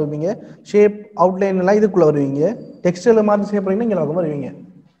பக்கம் வருவீங்க. ஷேப் அவுட்லைன் எல்லாம் இதுக்குள்ளே வருவீங்க. டெக்ஸ்ட்டில் மாதிரி ஷேப் பண்ணிங்கன்னா இங்கே பக்கம் வருவீங்க.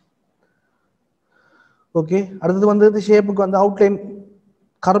 ஓகே. அடுத்தது வந்து இந்த ஷேப்புக்கு வந்து அவுட்லைன்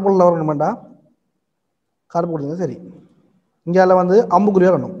கருப்புள்ள வரணுமாண்டா கருப்பு கொடுத்தீங்க. சரி, இங்கே வந்து அம்புக்குறி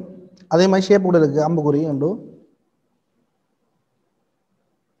வரணும். அதே மாதிரி ஷேப் கூட இருக்குது அம்புக்குறி உண்டு.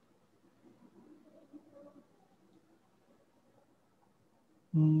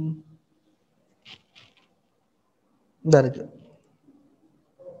 இந்த இருக்கு.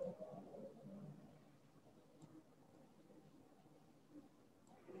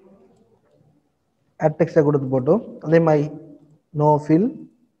 ஆட் டெக்ஸ்ட்டை கொடுத்து போட்டு அதே மாதிரி நோ ஃபில்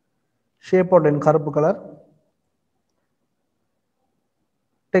ஷேப் அவுட்லைன் கருப்பு கலர்,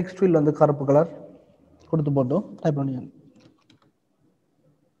 டெக்ஸ்ட் ஃபீல்ட் வந்து கருப்பு கலர் கொடுத்து போட்டு டைப் பண்ணுங்க.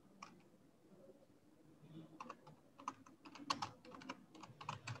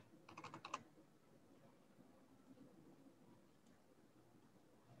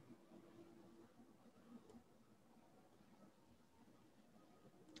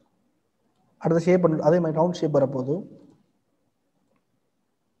 அடுத்த ஷேப் பண்ணி அதே மாதிரி ரவுண்ட் ஷேப் வரப்போகுது.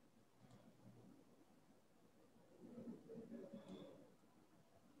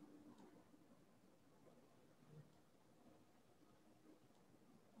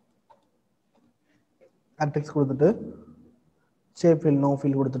 ஆட் டெக்ஸ்ட் கொடுத்துட்டு ஷேப் ஃபீல் நோ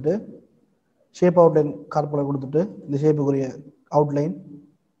ஃபீல் கொடுத்துட்டு ஷேப் அவுட்லைன் கருப்பு கலர் கொடுத்துட்டு இந்த ஷேப்புக்குரிய அவுட்லைன்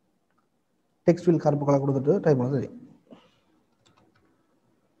டெக்ஸ்ட் ஃபீல் கருப்பு கலர் கொடுத்துட்டு டைப் பண்ண. சரி,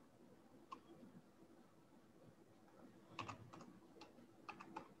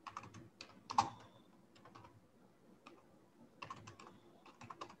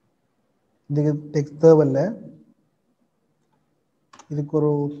 இதுக்கு டெக்ஸ்ட் தேவையில்லை. இதுக்கு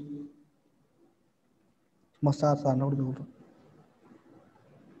ஒரு மசாஜ் கொடுத்து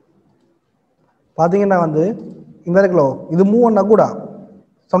பார்த்தீங்கன்னா வந்து இந்த இருக்குல்ல இது மூவ் பண்ண கூட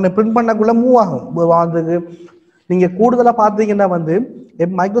சொன்ன பிரிண்ட் பண்ணக்குள்ள மூவ் ஆகும். அதுக்கு நீங்கள் கூடுதலாக பார்த்தீங்கன்னா வந்து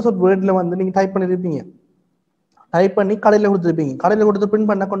மைக்ரோசாஃப்ட் வேர்டில் வந்து நீங்கள் டைப் பண்ணியிருப்பீங்க. டைப் பண்ணி கடையில் கொடுத்துருப்பீங்க. கடையில் கொடுத்து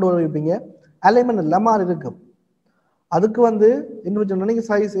பிரிண்ட் பண்ண கொண்டு வருவீங்க. அலைன்மெண்ட் எல்லாம் மாறி இருக்கும். அதுக்கு வந்து என்ன சொன்னா நீங்கள்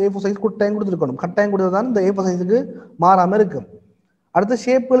சைஸ் A4 சைஸ் கட்டாயம் கொடுத்துருக்கணும். கட்டாயம் கொடுத்தது தான் இந்த A4 சைஸுக்கு மாறாமல் இருக்கும். அடுத்த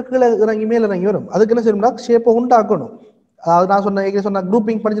ஷேப்புகளுக்கு இறங்கி மேலே இறங்கி வரும். அதுக்கு என்ன செய்யணும்னா ஷேப்பை உண்டாக்கணும். அதாவது நான் சொன்ன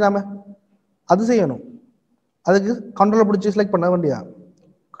குரூப்பிங் படிச்சு நாம அது செய்யணும். அதுக்கு கண்ட்ரோலை பிடிச்சி செலக்ட் பண்ண வேண்டியா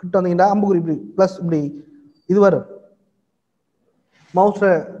கிட்ட வந்தீங்கன்னா அம்புக்குறி இப்படி ப்ளஸ் இப்படி இது வரும்.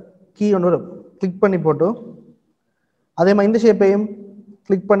 மவுஸில் கீ ஒன்று வரும். கிளிக் பண்ணி போட்டு அதே மாதிரி இந்த ஷேப்பையும்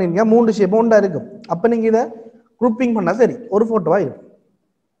கிளிக் பண்ணிருங்க. 3 ஷேப்பும் உண்டா இருக்கும். அப்போ நீங்கள் இதை குரூப்பிங் பண்ணால் சரி ஒரு ஃபோட்டோவாக இருக்கும்.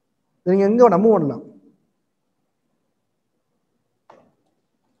 நீங்கள் எங்கே வேணா மூவ் பண்ணலாம்.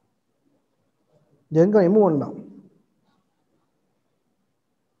 எங்கே மூவ் பண்ணலாம்.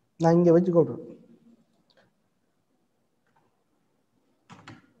 நான் இங்கே வச்சு கொடுறேன்.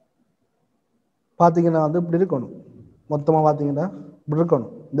 பார்த்தீங்கன்னா வந்து இப்படி இருக்கணும். மொத்தமாக பார்த்தீங்கன்னா இப்படி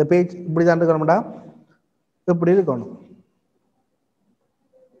இருக்கணும். இந்த பேஜ் இப்படி தான் இருக்கணும்டா. இப்படி இருக்கணும்.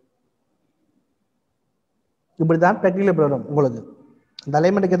 இப்படி தான் ப்ராக்டிக்கல் ப்ரோக்ராம் உங்களுக்கு இந்த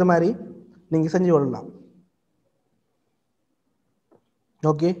அலைன்மெண்ட்டுக்கு ஏற்ற மாதிரி நீங்கள் செஞ்சு கொள்ளலாம்.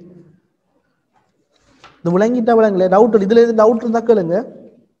 ஓகே, இந்த விளங்கிட்டா விளங்கல டவுட் இதில் எது டவுட் இருந்தால் கேளுங்க.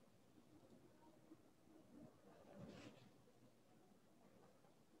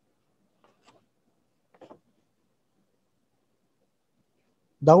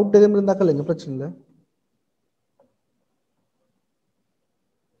 டவுட் எதுவும் இருந்தால் கேளுங்க, பிரச்சனை இல்லை.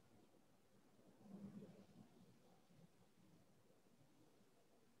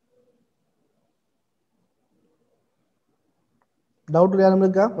 டவுட் யாரும்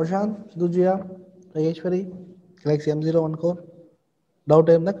இருக்கா? பிரசாந்த், துஜியா, ரகேஸ்வரி, Galaxy M014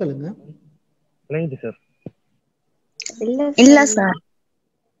 டவுட் இருந்தால் கேளுங்க. விளங்கிட்டு சார். இல்ல சார்.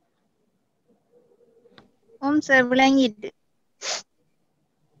 ஓம் சார் விளங்கிட்டு.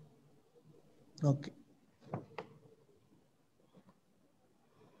 ஓகே,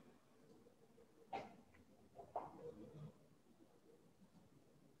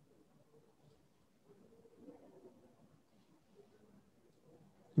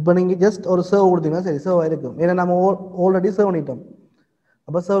 இப்போ நீங்கள் ஜஸ்ட் ஒரு சர்வ் கொடுத்தீங்கன்னா சரி சர்வ் ஆயிருக்கும். ஏன்னா நம்ம ஆல்ரெடி சர்வ் பண்ணிட்டோம்.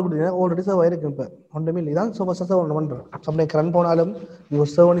 அப்போ சர்வ் கொடுத்தீங்கன்னா ஆல்ரெடி சர்வ் ஆயிருக்கும். இப்போ ஒன்றுமே இல்லை. இதான் ஃபஸ்ட்டு சர்வ் ஒன்று பண்ணுறோம். அப்படியே ரன் போனாலும்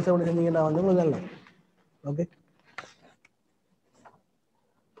நீங்கள் சர்வ் பண்ணி செஞ்சீங்கன்னா வந்து உங்களுக்கு நல்லா. ஓகே,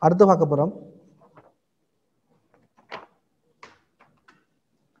 அடுத்து பார்க்க போகிறோம்.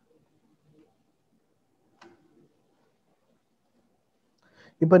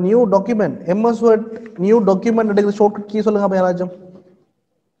 இப்போ new document MS word new document எடுக்கிற ஷார்ட்கட் கீ சொல்லுங்க அப்போ யாராச்சும்.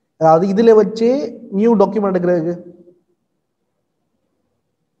 அதாவது இதில் வச்சு நியூ டாக்குமெண்ட் எடுக்கிறதுக்கு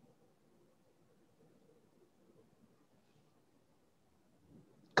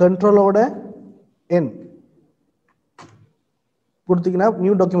கண்ட்ரோலோட என் கொடுத்தீங்கன்னா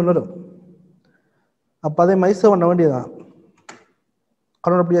நியூ டாக்குமெண்ட் வரும். அப்போ அதே மாதிரி சேவ் பண்ண வேண்டியதுதான்.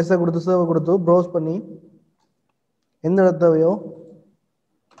 கண்ட்ரோல் அப்படி எஸ்ஸை கொடுத்து சேவ் கொடுத்து ப்ரௌஸ் பண்ணி எந்த இடத்தையோ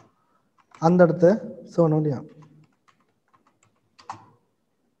அந்த இடத்த சேவ் பண்ண வேண்டியதான்.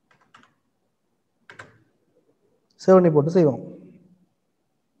 சேவ் பண்ணி போட்டு செய்வோம்.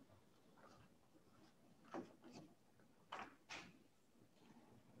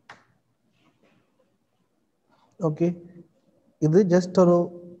 ஓகே, இது ஜஸ்ட் ஒரு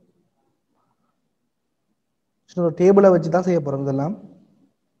டேபிளை வச்சு தான் செய்ய போகிறோம். இதெல்லாம்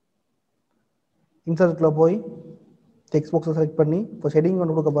இன்சர்ட்டில் போய் டெக்ஸ்ட் பாக்ஸை செலக்ட் பண்ணி இப்போ ஷெடிங்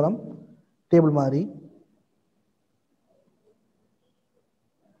ஒன்று கொடுக்க போகிறோம். டேபிள் மாதிரி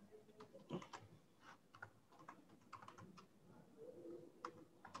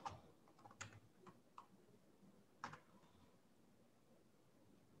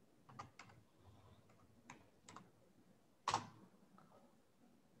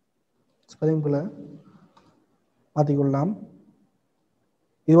ஸ்பெல்லிங் போல மாற்றிக்கொள்ளலாம்.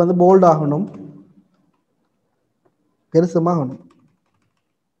 இது வந்து போல்ட் ஆகணும், பெருசுமாகணும்.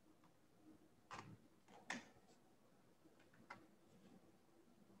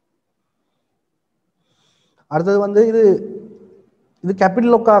 அடுத்தது வந்து இது இது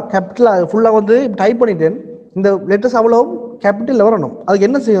கேபிட்டல் ஃபுல்லாக வந்து டைப் பண்ணிட்டேன். இந்த லெட்டர்ஸ் அவ்வளோ கேபிட்டலில் வரணும். அதுக்கு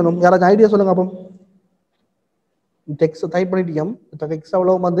என்ன செய்யணும்? யாராச்சும் ஐடியா சொல்லுங்க அப்போ. டெக்ஸ்ட் டைப் பண்ணிட்டோம், டெக்ஸ்ட்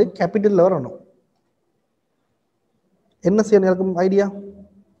அவ்வளோ வந்து கேபிட்டலில் வரணும். என்ன செய்யணும்? யாருக்கும் ஐடியா?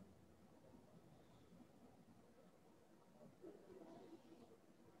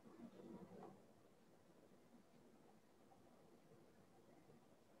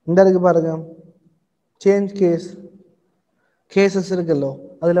 இந்த இருக்கு பாருங்க, சேஞ்ச் கேசஸ் இருக்குல்லோ,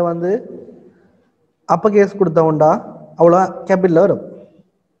 அதில் வந்து அப்போ கேஸ் கொடுத்தவன்டா அவ்வளோ கேபிட்டலில் வரும்.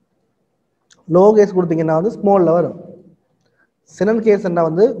 லோ கேஸ் கொடுத்தீங்கன்னா வந்து ஸ்மாலில் வரும். செனன் கேஸ்ன்னா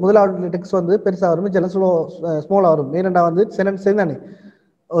வந்து முதலாவது டெக்ஸ்ட் வந்து பெருசாக வரும், மிச்சம் ஸ்மாலாக வரும். ஏனெண்டா வந்து செனன் தானே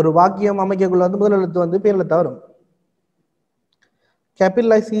ஒரு வாக்கியம் அமைக்கக்குள்ள வந்து முதல் எழுத்து வந்து பேரெழுத்தாக வரும்.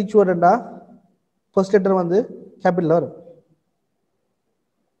 கேபிட்டலைஸ் ஈச் வேர்டுண்டா ஃபர்ஸ்ட் லெட்டர் வந்து கேபிட்டலில் வரும்.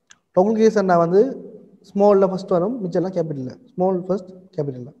 டொங்கல் கேஸ்ன்னா வந்து ஸ்மாலில் ஃபர்ஸ்ட் வரும், மிச்சம்லாம் கேபிட்டலில். Small first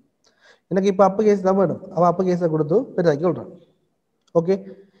கேபிட்டலில். எனக்கு இப்போ அப்போ கேஸ் தான் வேணும், அவன் அப்போ கேஸை கொடுத்து பெருசாக்கி விட்றான். ஓகே,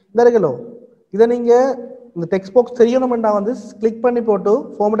 இந்த இருக்கலோ இதை நீங்கள் இந்த டெக்ஸ்ட் பாக்ஸ் தெரியணும்னா வந்து கிளிக் பண்ணி போட்டு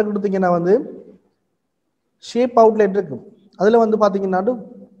ஃபார்மேட்டை கொடுத்தீங்கன்னா வந்து ஷேப் அவுட்லைட் இருக்கும். அதில் வந்து பார்த்தீங்கன்னா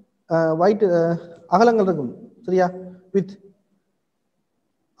ஒயிட் அகலங்கள் இருக்கும் சரியா, வித்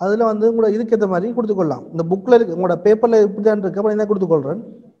அதில் வந்து உங்களோட இதுக்கேற்ற மாதிரி கொடுத்துக்கொள்ளலாம். இந்த புக்கில் இருக்கு, உங்களோட பேப்பரில் இப்படி தான் இருக்கு, அப்புறம் என்ன கொடுத்துக்கொள்கிறேன்.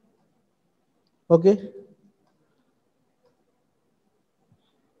 ஓகே,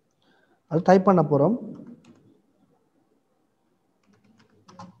 அது டைப் பண்ண போகிறோம்.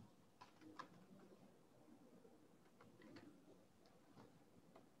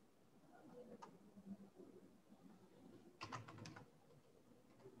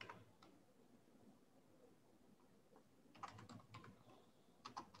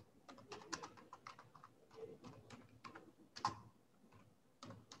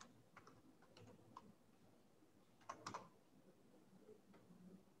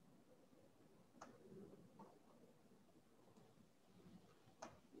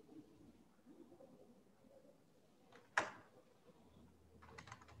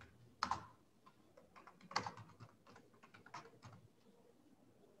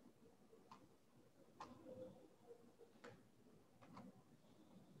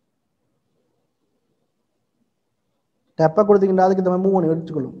 டெப்பாக கொடுத்தீங்கன்னா அதுக்கு இந்த மாதிரி மூவ் பண்ணி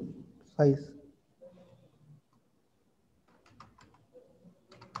வச்சுக்கொள்ளும் சைஸ்.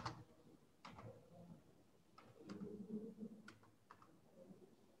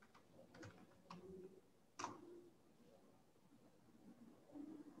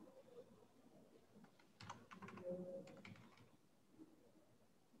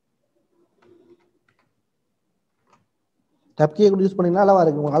 டப் கீயை யூஸ் பண்ணிங்கன்னா அளவாக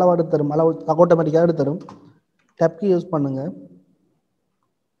இருக்கும், அளவு எடுத்து தரும், அளவு ஆட்டோமேட்டிக்காக எடுத்து தரும். டப் கீ யூஸ் பண்ணுங்க.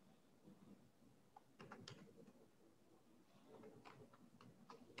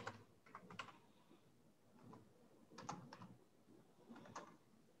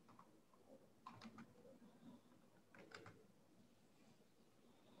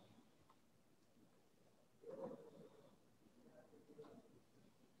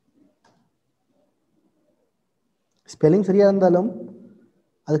 ஸ்பெல்லிங் சரியாக இருந்தாலும்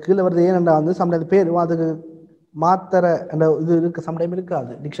அது கீழே வருது ஏனெண்டா வந்து சம்டைம் பேர் அதுக்கு மாத்திரை அந்த இது இருக்கு, சம்டைம்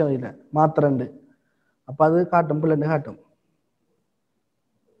இருக்காது டிக்ஷனரியில் மாத்திரண்டு. அப்போ அது காட்டும், பிள்ளைன்னு காட்டும்.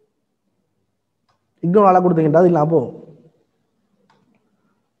 இக்னோர் ஆளாக கொடுத்தீங்கன்னா அது இல்லாமல் போகும்.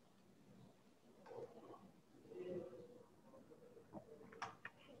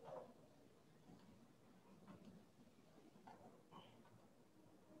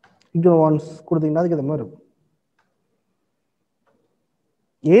 இக்னோர் ஒன்ஸ் கொடுத்தீங்கன்னா அதுக்கு இந்த மாதிரி இருக்கும்.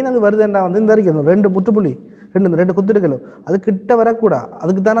 ஏன் அது வருதுன்னா வந்து இந்த வரைக்கும் ரெண்டு முற்றுப்புள்ளி ரெண்டு குத்து இருக்கல, அது கிட்ட வரக்கூடா,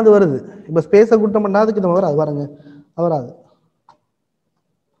 அதுக்கு தானே அது வருது. இப்போ ஸ்பேஸை கொடுத்தோம்னா அதுக்கு இந்த வராது, பாருங்க வராது.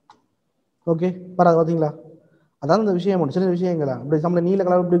 ஓகே வராது, பார்த்தீங்களா? அதான் இந்த விஷயம் சின்ன விஷயங்களா. இப்படி சம்பளம் நீல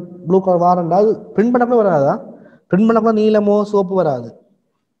கலர் இப்படி ப்ளூ கலர் வாரண்டா அது பிரிண்ட் பண்ணப்போ வராதா? பிரிண்ட் பண்ணப்போ நீலமோ சோப்பு வராது.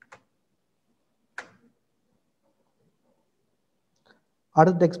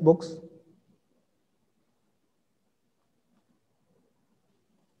 அடுத்த டெக்ஸ்ட் பாக்ஸ்.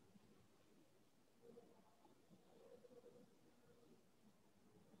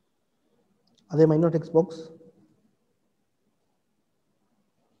 அதே மாதிரி இன்னொரு text box.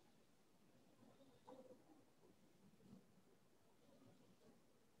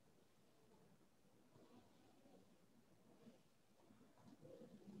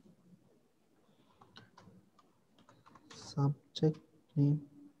 Subject name.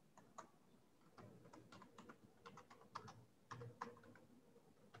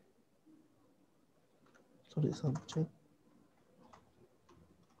 Sorry, subject.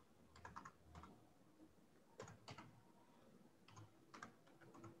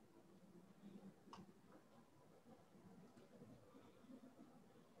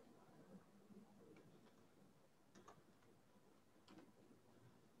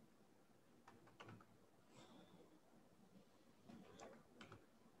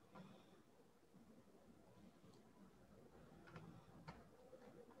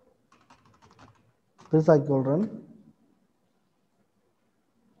 பெருசாக்கி கொள்றேன்.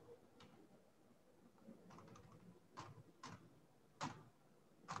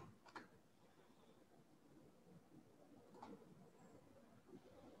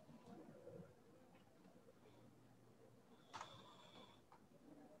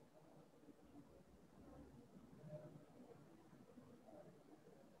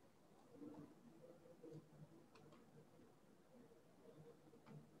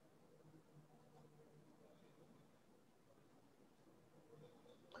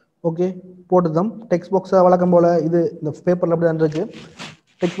 ஓகே போட்டுதான் டெக்ஸ்ட் பாக்ஸை வழக்கம் போல் இது இந்த பேப்பரில் அப்படி தான் இருக்கு.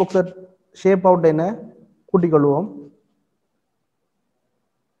 டெக்ஸ்ட் பாக்ஸை ஷேப் அவுட் என்ன கூட்டிக் கொள்வோம்.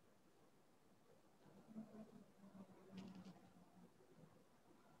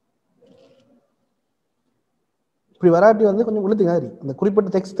 இப்படி வராட்டி வந்து கொஞ்சம் உளுத்துங்க அந்த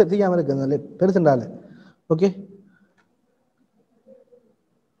குறிப்பிட்ட டெக்ஸ்ட் தெரியாமல் இருக்கு அந்த பெருசுண்டால. Okay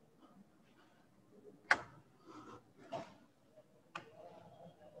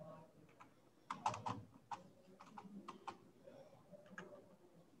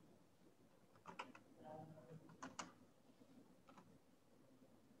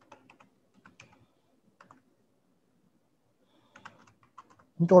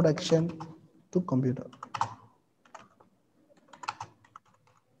introduction to computer.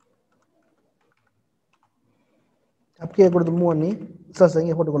 அப்படியே கொடுத்து மூவ் பண்ணி சார்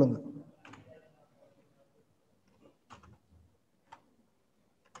இங்கே போட்டுக்கொள்ளுங்க.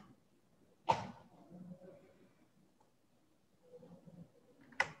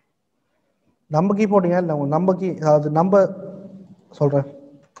 நம்ப கீ போட்டீங்க இல்லை உங்க நம்ப கீ, அதாவது நம்பர் சொல்கிறேன்,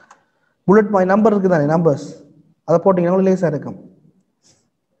 புல்லட் பாயிண்ட் நம்பர் இருக்குது தானே நம்பர்ஸ், அதை போட்டிங்கன்னா லேஸாக இருக்கும்.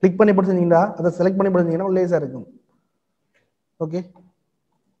 கிளிக் பண்ணி படிச்சிருந்தீங்கன்னா அதை செலக்ட் பண்ணி படிச்சிங்கன்னா லேஸாக இருக்கும். ஓகே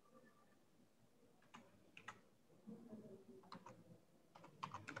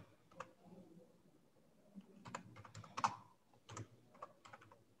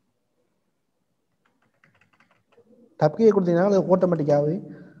டப்கியை கொடுத்தீங்கன்னா அது ஆட்டோமேட்டிக்காகவே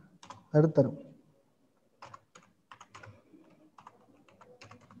எடுத்துரும்.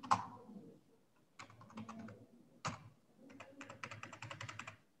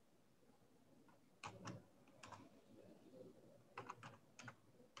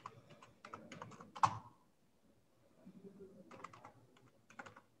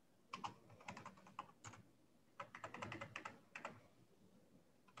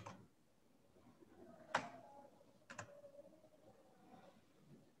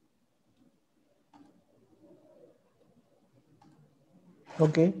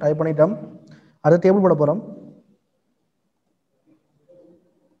 ஓகே டைப் பண்ணிட்டோம். அடுத்த டேபிள் போட போகிறோம்.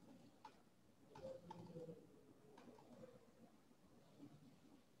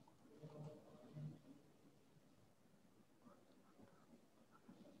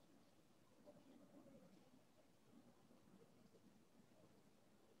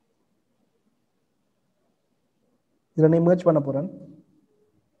 இதில் நீ merge பண்ண போகிறேன்.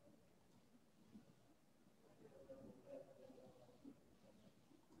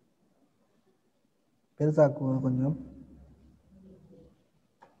 பெருசாக்குவோம் கொஞ்சம்.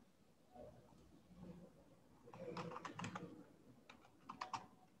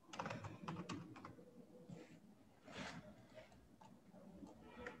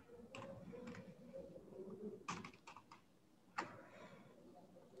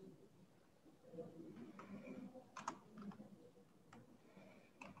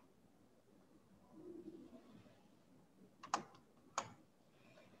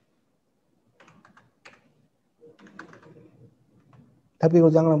 tapi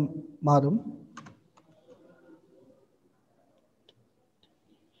jangan மாறும்.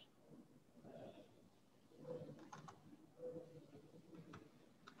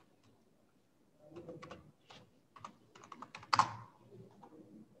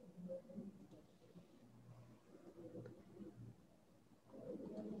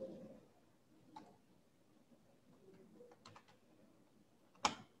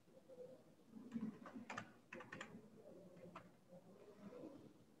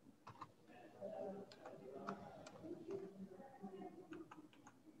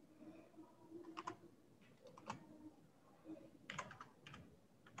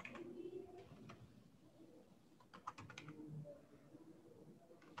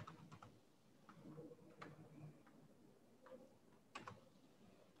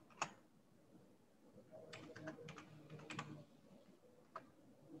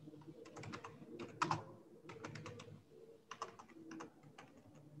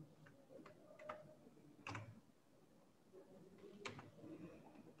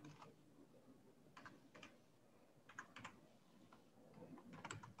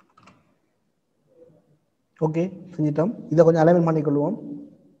 ஓகே செஞ்சிட்டோம். இதை கொஞ்சம் அலைன்மென்ட் பண்ணிக்கொள்வோம்.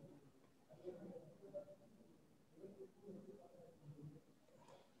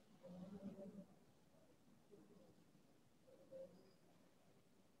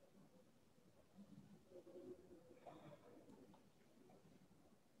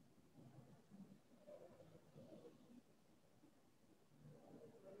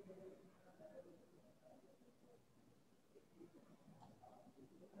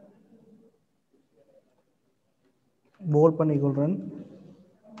 போல்ட் பண்ணிக்கொள்கிறேன்.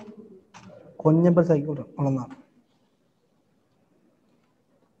 கொஞ்சம் பெருசாக்கி கொள்கிறேன், அவ்வளோதான்.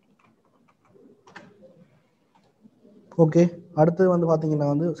 ஓகே அடுத்து வந்து பார்த்தீங்கன்னா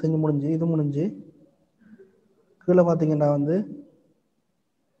வந்து செஞ்சு முடிஞ்சு இது முடிஞ்சு கீழே பார்த்தீங்கன்னா வந்து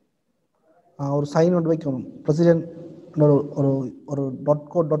ஒரு சைன் ஒன்று வைக்கணும். பிரசிடென்ட் ஒரு ஒரு ஒரு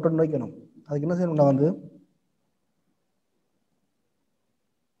டாட் ஒன்று வைக்கணும். அதுக்கு என்ன செய்யணும்னா வந்து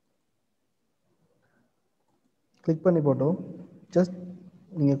கிளிக் பண்ணி போட்டோம். ஜஸ்ட்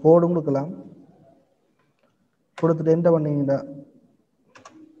நீங்கள் கோடும் கொடுக்கலாம். கொடுத்துட்டு என்டர் பண்ணீங்கன்னா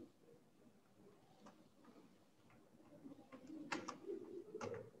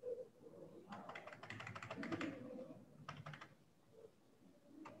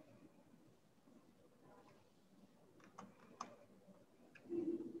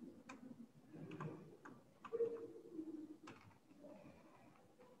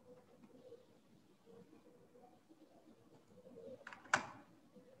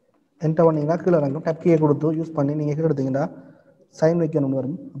என்டர் பண்ணிங்கன்னா கீழே இறங்கும். டப் கீயை கொடுத்து யூஸ் பண்ணி நீங்கள் கீழே எடுத்தீங்கன்னா சைன் வைக்கணும்னு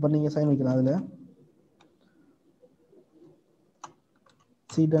வரும். அப்போ நீங்கள் சைன் வைக்கலாம். அதில்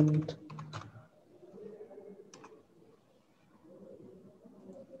சீடன்ட்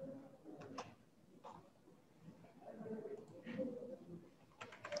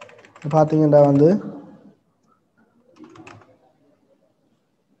பார்த்தீங்கன்னா வந்து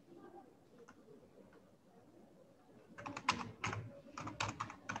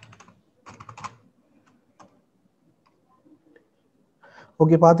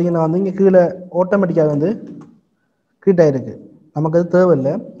ஓகே பார்த்தீங்கன்னா வந்து இங்கே கீழே ஆட்டோமேட்டிக்காக வந்து கிரியேட் ஆகிருக்கு. நமக்கு அது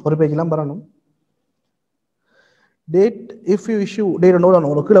தேவையில்லை. ஒரு பேஜெலாம் வரணும். Date if you issue date note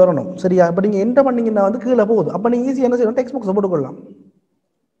ஆகணும். ஒரு கீழே வரணும். சரியா? அப்போ நீங்கள் என்டர் பண்ணீங்கன்னா வந்து கீழே போகுது. அப்போ நீங்கள் ஈஸியாக என்ன செய்யணும், டெக்ஸ்ட் பாக்ஸை போட்டுக்கொள்ளலாம்.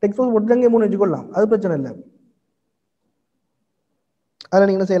 டெக்ஸ்ட் பாக்ஸ் போட்டு அங்கே 3 வச்சுக்கொள்ளலாம். அது பிரச்சனை இல்லை. அதில்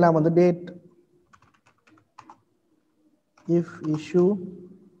நீங்கள் என்ன செய்யலாம் வந்து டேட் இஃப் இஷ்யூ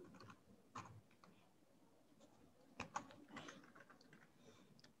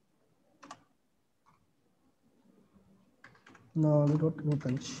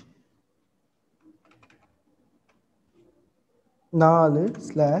 $4.25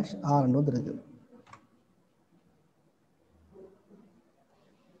 4/6 இருக்கு.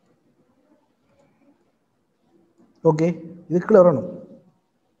 ஓகே இதுக்குள்ள வரணும்.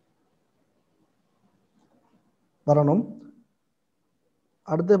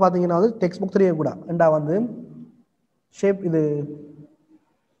 அடுத்து பார்த்தீங்கன்னா வந்து டெக்ஸ்ட் புக் தெரியக்கூடாது. ரெண்டா வந்து ஷேப் இது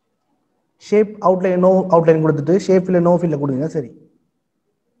ஷேப் அவுட்லைன் நோ அவுட்லைன் கொடுத்துட்டு ஷேப்பில் நோ ஃபில்ல கொடுங்க. சரி,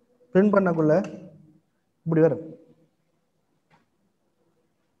 பிரிண்ட் பண்ணக்குள்ள இப்படி வரும்.